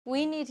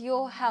We need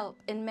your help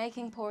in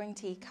making Pouring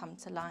Tea come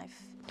to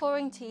life.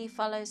 Pouring Tea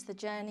follows the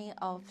journey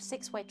of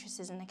 6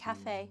 waitresses in a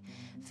cafe,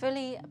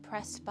 fully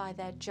oppressed by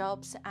their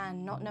jobs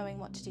and not knowing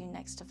what to do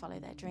next to follow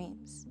their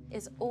dreams.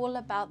 It's all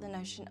about the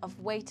notion of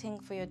waiting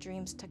for your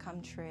dreams to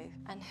come true.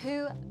 And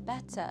who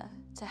better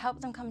to help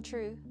them come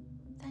true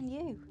than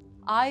you?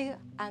 I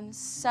am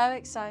so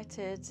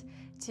excited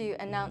to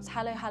announce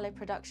Hallo Hallo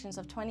Productions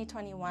of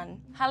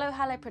 2021. Hallo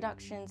Hallo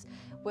Productions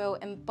will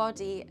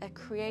embody a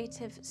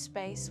creative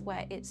space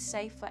where it's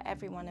safe for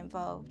everyone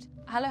involved.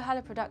 Hallo Hallo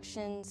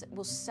Productions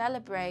will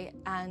celebrate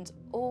and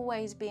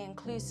always be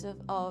inclusive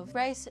of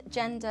race,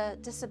 gender,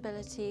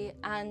 disability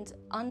and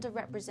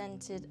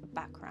underrepresented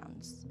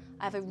backgrounds.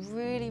 I have a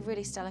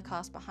really stellar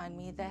cast behind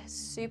me. They're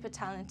super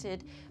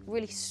talented,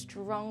 really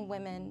strong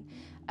women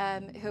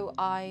who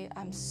I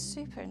am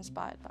super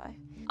inspired by.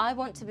 I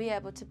want to be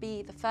able to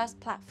be the first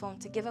platform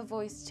to give a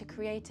voice to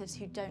creatives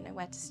who don't know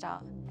where to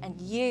start. And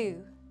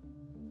you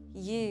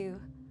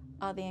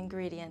are the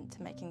ingredient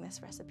to making this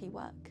recipe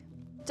work.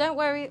 Don't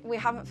worry, we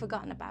haven't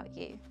forgotten about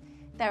you.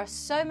 There are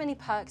so many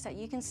perks that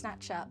you can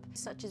snatch up,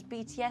 such as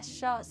BTS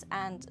shots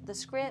and the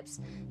scripts,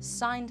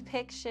 signed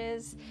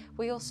pictures.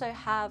 We also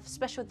have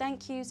special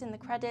thank yous in the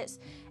credits.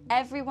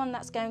 Everyone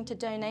that's going to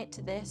donate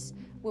to this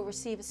will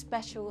receive a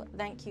special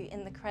thank you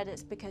in the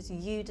credits because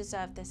you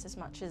deserve this as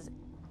much as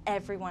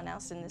everyone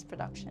else in this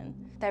production.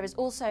 There is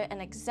also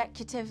an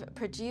executive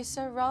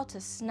producer role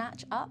to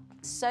snatch up,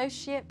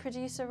 associate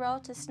producer role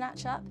to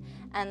snatch up,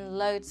 and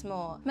loads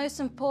more. Most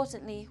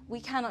importantly,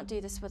 we cannot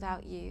do this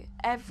without you.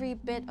 Every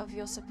bit of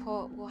your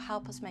support will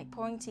help us make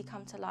Pouring Tea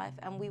come to life,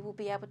 and we will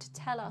be able to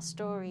tell our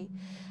story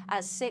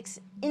as 6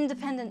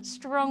 independent,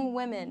 strong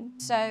women.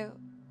 So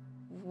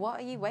what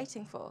are you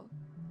waiting for?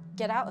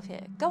 Get out of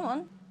here. Go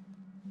on,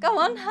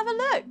 have a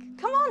look,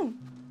 come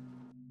on.